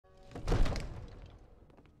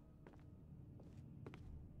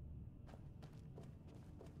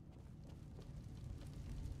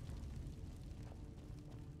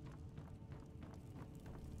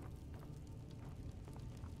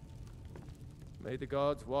May the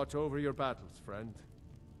gods watch over your battles, friend.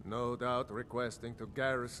 No doubt requesting to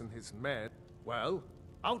garrison his men. Well,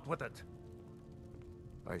 out with it!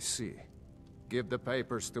 I see. Give the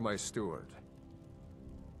papers to my steward.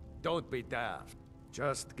 Don't be daft.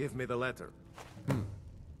 Just give me the letter.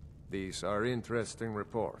 These are interesting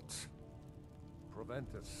reports.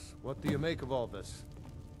 Proventus, what do you make of all this?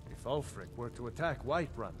 If Ulfric were to attack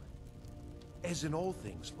Whiterun? As in all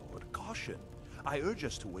things, Lord, caution. I urge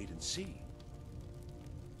us to wait and see.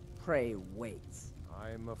 Pray wait.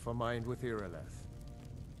 I'm of a mind with Irileth.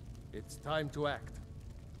 It's time to act.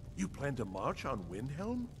 You plan to march on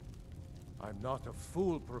Windhelm? I'm not a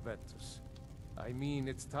fool, Proventus. I mean,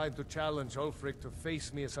 it's time to challenge Ulfric to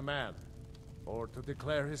face me as a man, or to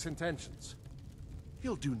declare his intentions.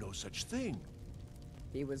 He'll do no such thing.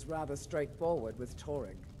 He was rather straightforward with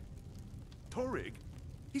Torrig. Torrig?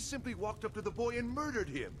 He simply walked up to the boy and murdered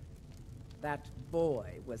him. That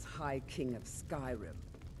boy was High King of Skyrim.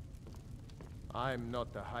 I'm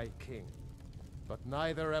not the High King, but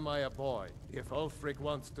neither am I a boy. If Ulfric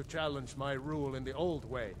wants to challenge my rule in the old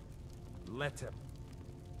way, let him.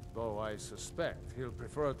 Though I suspect he'll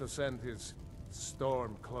prefer to send his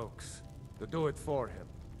storm cloaks to do it for him.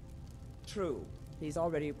 True. He's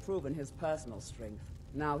already proven his personal strength.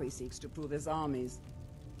 Now he seeks to prove his armies.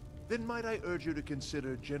 Then might I urge you to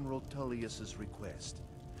consider General Tullius's request?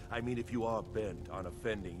 I mean, if you are bent on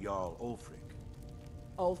offending Jarl Ulfric.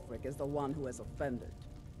 Ulfric is the one who has offended.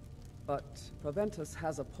 But Proventus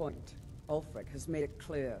has a point. Ulfric has made it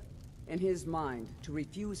clear. In his mind, to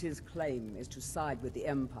refuse his claim is to side with the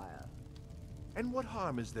Empire. And what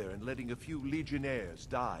harm is there in letting a few legionnaires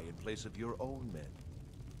die in place of your own men?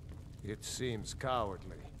 It seems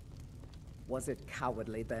cowardly. Was it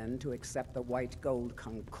cowardly then to accept the white gold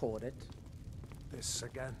concordat? This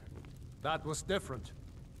again. That was different.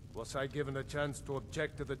 Was I given a chance to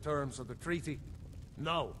object to the terms of the treaty?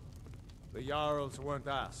 No. The Jarls weren't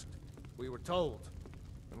asked. We were told.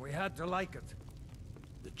 And we had to like it.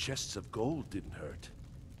 The chests of gold didn't hurt.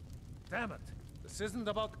 Damn it! This isn't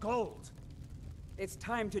about gold! It's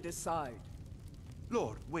time to decide.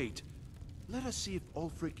 Lord, wait. Let us see if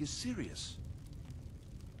Ulfric is serious.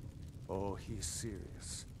 Oh, he's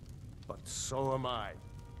serious. But so am I.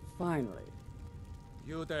 Finally.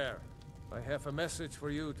 You there. I have a message for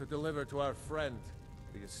you to deliver to our friend,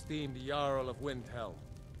 the esteemed Jarl of Windhelm.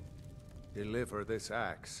 Deliver this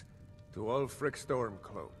axe to Ulfric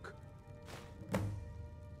Stormcloak.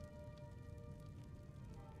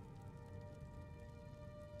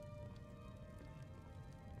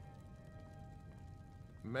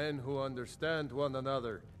 Men who understand one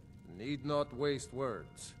another need not waste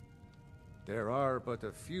words. There are but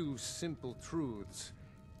a few simple truths.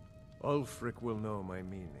 Ulfric will know my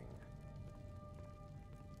meaning.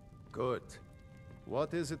 Good.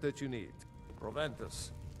 What is it that you need?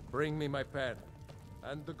 Proventus, bring me my pen.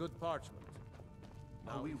 And the good parchment.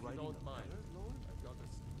 Now, Are we if you writing don't a mind, letter, Lord? I've got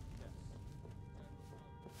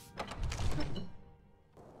a... Yes.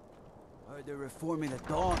 Heard they're reforming at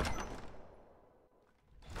dawn.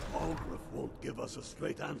 Algrif won't give us a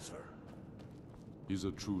straight answer. He's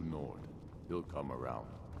a true Nord. He'll come around.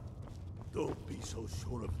 Don't be so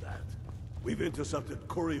sure of that. We've intercepted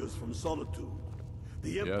couriers from Solitude.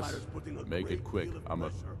 The Empire's Yes, putting a make great it quick. deal of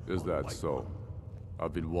pressure Is on that Whiterun. so?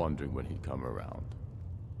 I've been wondering when he'd come around.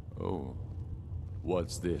 Oh,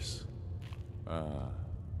 what's this?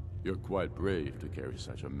 You're quite brave to carry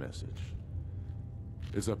such a message.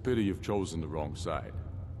 It's a pity you've chosen the wrong side.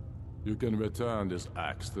 You can return this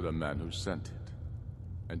axe to the man who sent it,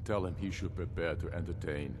 and tell him he should prepare to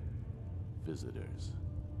entertain visitors.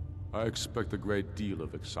 I expect a great deal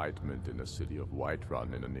of excitement in the city of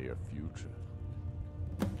Whiterun in the near future.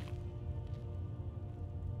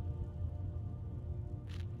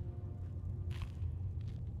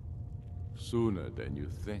 Sooner than you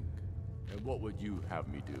think. And what would you have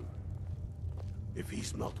me do? If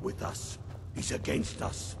he's not with us, he's against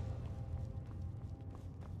us.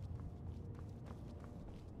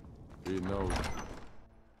 He knows.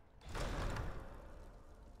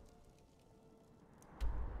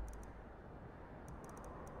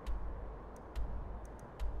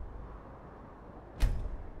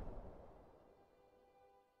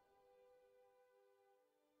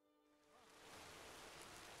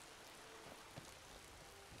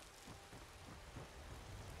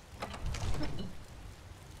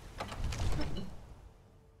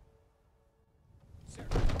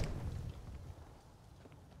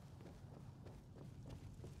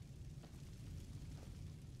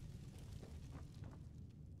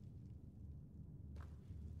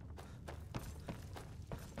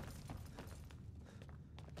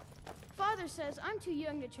 Father says I'm too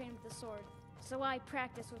young to train with the sword. So I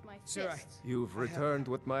practice with my Sir, fists. You've returned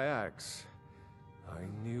with my axe. I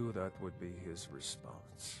knew that would be his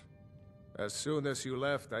response. As soon as you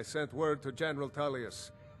left, I sent word to General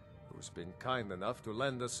Tullius, who's been kind enough to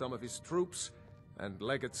lend us some of his troops, and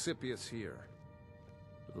Legate Scipius here.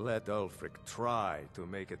 Let Ulfric try to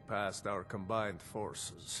make it past our combined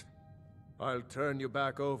forces. I'll turn you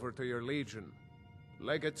back over to your legion.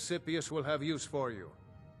 Legate Scipius will have use for you.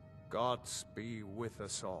 Gods be with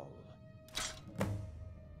us all.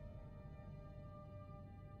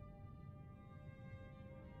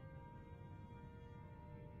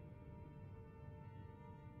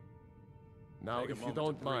 Now, if you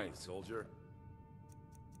don't mind, soldier.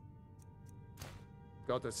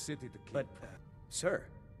 got a city to keep. But, sir...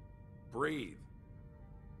 Breathe.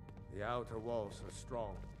 The outer walls are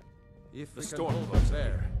strong. If The we can storm hold close them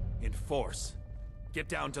there, in force. Get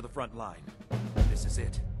down to the front line. This is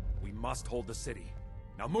it. We must hold the city.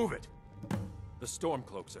 Now move it! The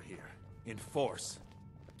Stormcloaks are here. In force.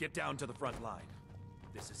 Get down to the front line.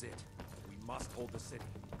 This is it. We must hold the city.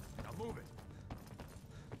 Now move it!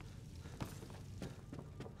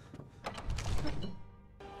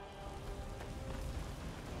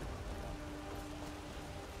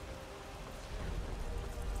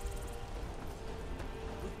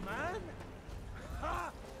 Man?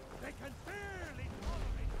 Ha! They can barely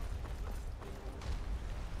tolerate it.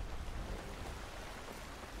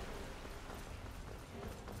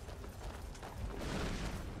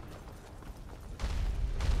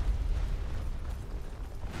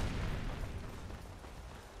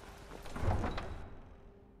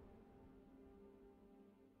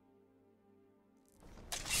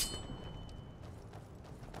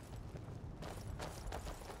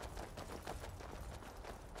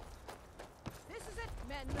 This is it,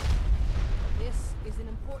 men. This is an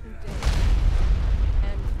important day.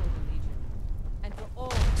 And for the Legion. And for all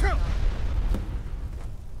the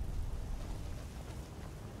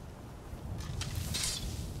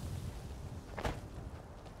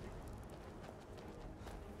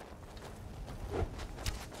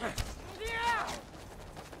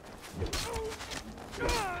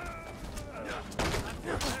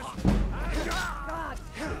God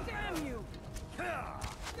damn you!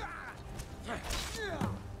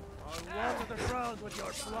 I'll water the ground with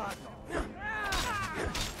your blood.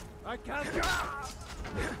 I can't.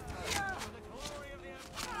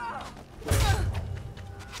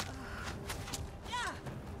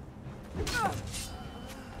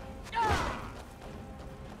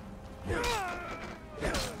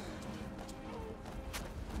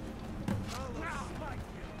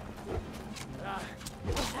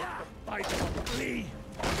 Bite them, flee.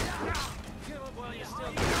 Kill him while you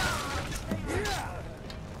still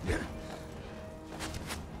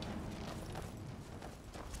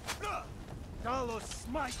Carlos,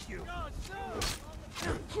 smite you. That's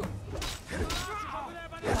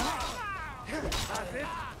it.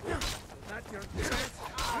 That's your chance.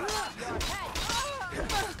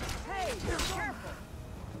 Hey, careful!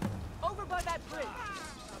 Over by that bridge!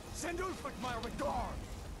 Send Ulfric my regard.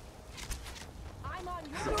 I'm on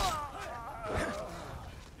your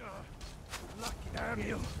Lucky damn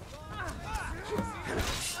you.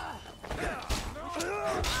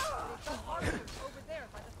 The archers over there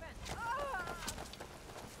by the fence.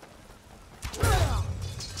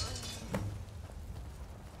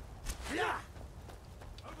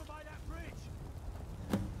 Over by that bridge.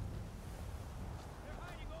 They're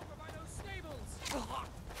hiding over by those stables!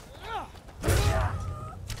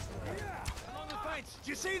 Along the fence! Do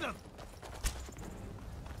you see them?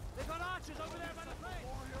 They've got archers over there by the fence!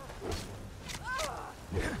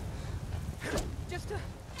 Just a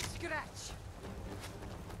scratch.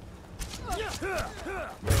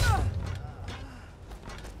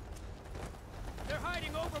 They're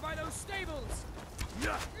hiding over by those stables!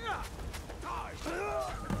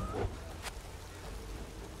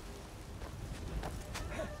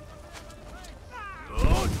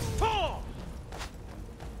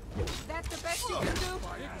 That's the best you can do?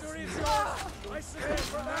 Victory is yours! I say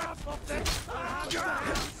for half of this.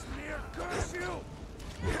 Smear curse you.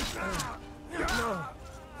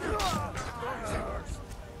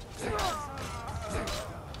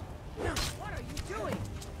 What are you doing?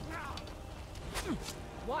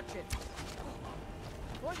 Watch it.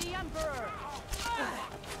 For the Emperor!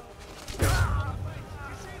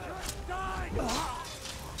 Die,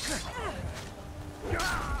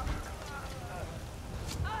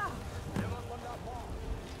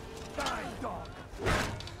 dog.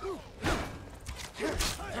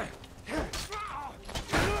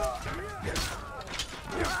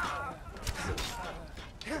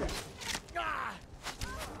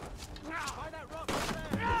 By that rock over there!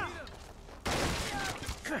 Beat 'em!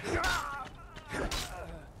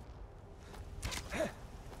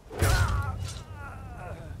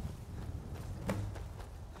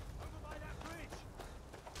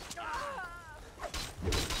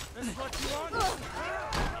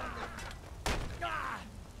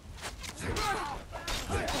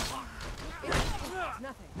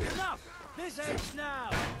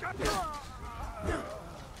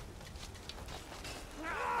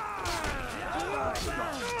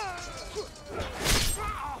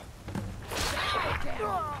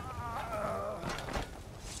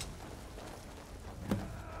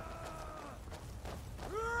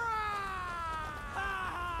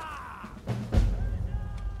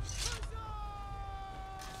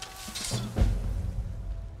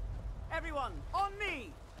 Whiterun! On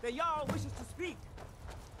me! The Jarl wishes to speak!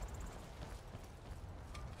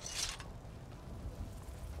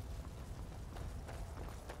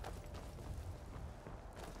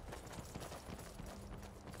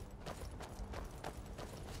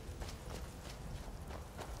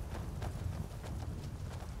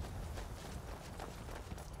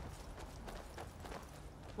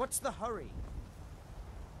 What's the hurry?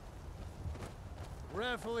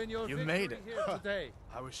 Revel in your You victory made it. here today.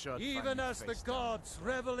 I was sure I'd Even find you as the face down. gods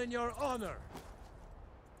revel in your honor.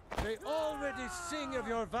 They already sing of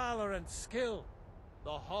your valor and skill.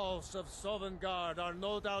 The halls of Sovngarde are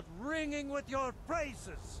no doubt ringing with your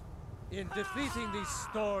praises. In defeating these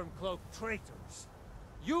storm-cloaked traitors,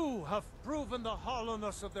 you have proven the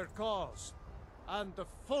hollowness of their cause, and the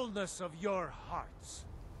fullness of your hearts.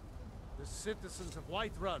 The citizens of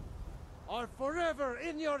Whiterun are forever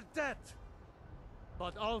in your debt.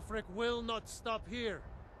 But Ulfric will not stop here.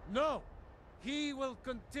 No! He will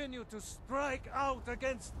continue to strike out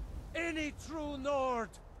against any true Nord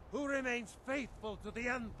who remains faithful to the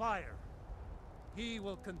Empire. He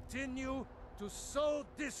will continue to sow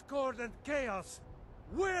discord and chaos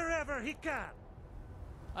wherever he can.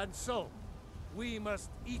 And so, we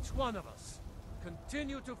must, each one of us,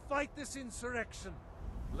 continue to fight this insurrection,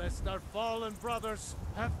 lest our fallen brothers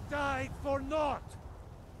have died for naught.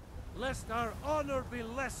 Lest our honor be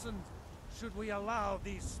lessened should we allow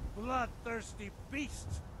these bloodthirsty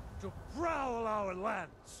beasts to prowl our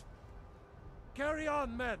lands. Carry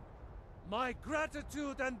on, men. My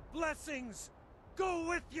gratitude and blessings go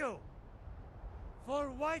with you. For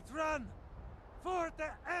Whiterun, for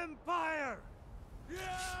the Empire! Yeah!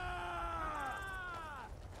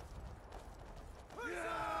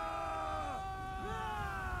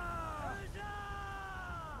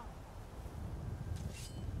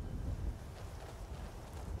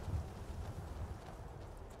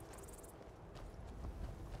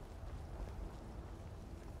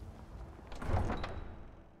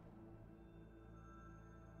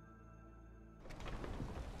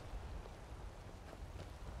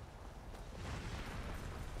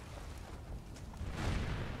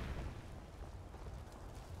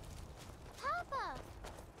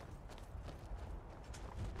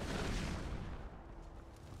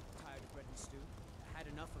 Tired of bread and stew? Had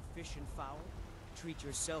enough of fish and fowl? Treat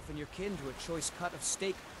yourself and your kin to a choice cut of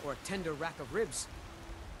steak or a tender rack of ribs.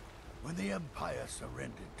 When the Empire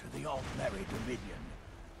surrendered to the Altmerry Dominion,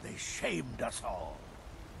 they shamed us all.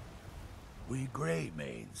 We Grey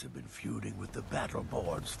Maids have been feuding with the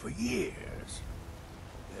Battleborns for years.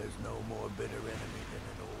 There's no more bitter enemy than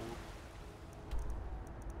an old...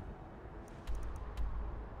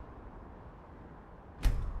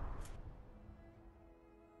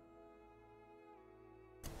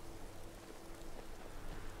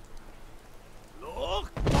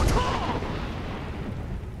 Look!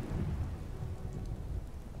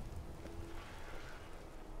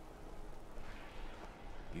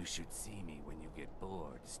 You should see me when you get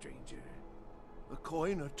bored, stranger. A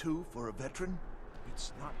coin or two for a veteran?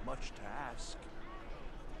 It's not much to ask.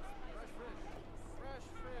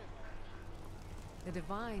 The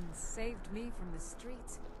Divines saved me from the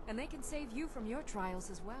streets, and they can save you from your trials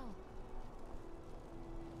as well.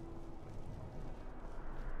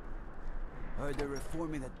 Heard they're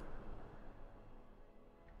reforming the...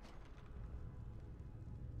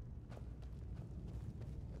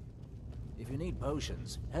 If you need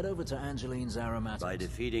potions, head over to Angeline's Aromatics. By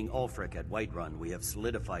defeating Ulfric at Whiterun, we have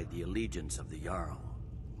solidified the allegiance of the Jarl.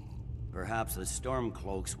 Perhaps the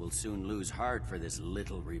Stormcloaks will soon lose heart for this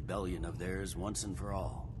little rebellion of theirs once and for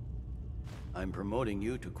all. I'm promoting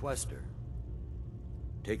you to Quester.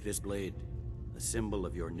 Take this blade, a symbol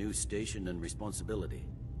of your new station and responsibility.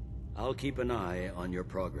 I'll keep an eye on your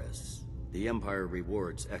progress. The Empire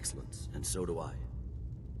rewards excellence, and so do I.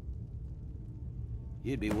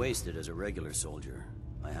 You'd be wasted as a regular soldier.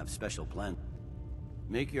 I have special plans.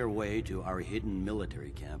 Make your way to our hidden military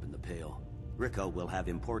camp in the Pale. Rikke will have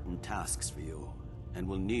important tasks for you, and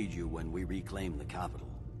will need you when we reclaim the capital.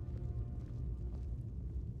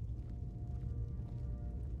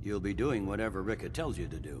 You'll be doing whatever Rikke tells you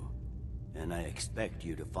to do, and I expect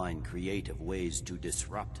you to find creative ways to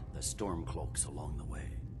disrupt the Stormcloaks along the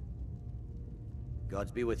way.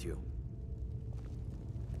 Gods be with you.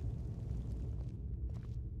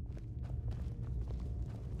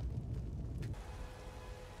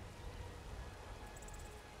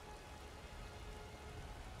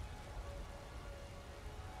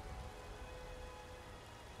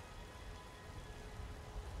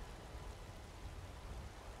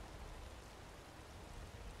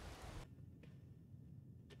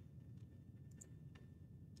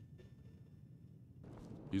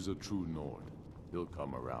 He's a true Nord. He'll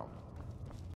come around.